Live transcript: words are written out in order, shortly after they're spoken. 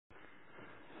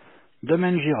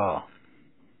Domaine Girard.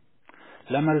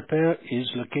 La Malepère is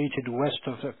located west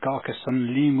of the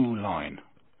Carcassonne-Limoux line.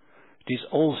 It is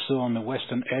also on the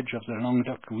western edge of the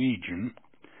Languedoc region,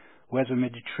 where the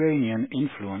Mediterranean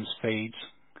influence fades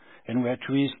and where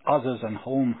trees other than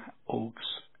holm oaks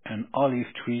and olive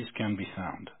trees can be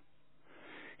found.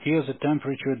 Here the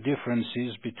temperature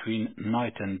differences between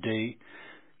night and day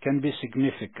can be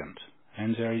significant,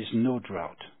 and there is no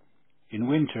drought. In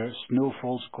winter, snow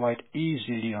falls quite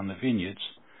easily on the vineyards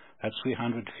at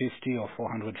 350 or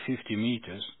 450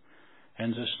 meters,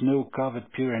 and the snow-covered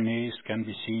Pyrenees can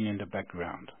be seen in the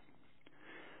background.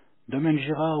 Domaine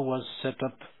Girard was set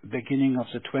up beginning of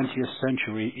the 20th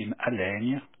century in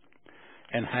Alaigne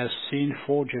and has seen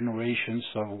 4 generations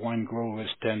of wine growers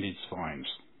tend its vines.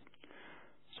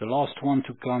 The last one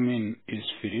to come in is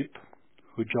Philippe,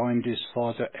 who joined his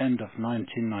father end of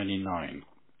 1999.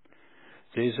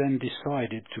 They then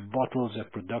decided to bottle their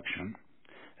production,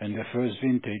 and their first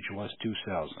vintage was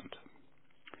 2000.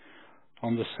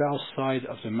 On the south side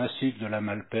of the Massif de la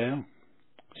Malepère,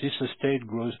 this estate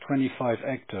grows 25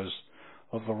 hectares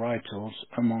of varietals,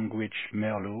 among which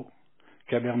Merlot,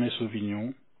 Cabernet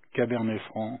Sauvignon, Cabernet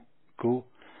Franc, Caux,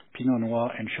 Pinot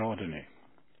Noir and Chardonnay.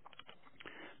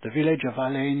 The village of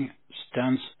Alaigne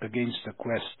stands against the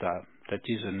cuesta, that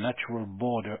is a natural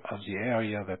border of the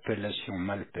area of appellation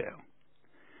Malepère.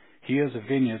 Here the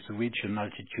vineyards reach an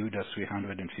altitude of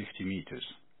 350 meters.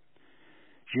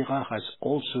 Girard has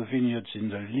also vineyards in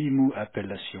the Limoux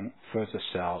appellation further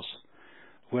south,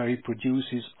 where he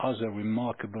produces other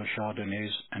remarkable Chardonnays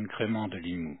and Crémant de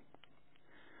Limoux.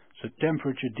 The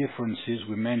temperature differences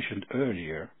we mentioned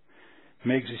earlier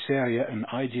make this area an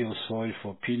ideal soil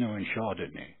for Pinot and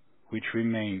Chardonnay, which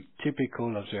remain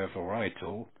typical of their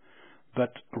varietal,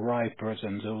 but riper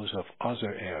than those of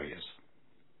other areas.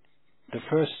 The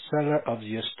first cellar of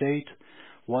the estate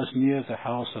was near the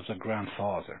house of the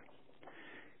grandfather.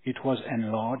 It was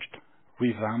enlarged,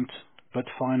 revamped, but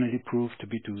finally proved to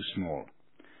be too small.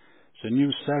 The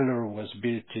new cellar was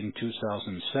built in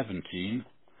 2017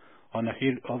 on a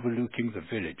hill overlooking the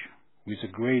village, with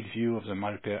a great view of the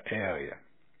Malepère area.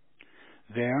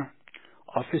 There,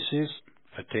 offices,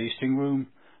 a tasting room,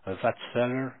 a vat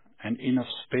cellar, and enough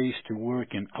space to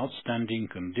work in outstanding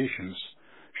conditions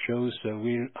shows the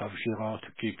will of Girard to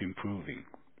keep improving.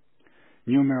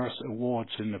 Numerous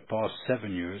awards in the past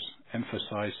 7 years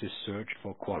emphasize this search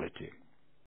for quality.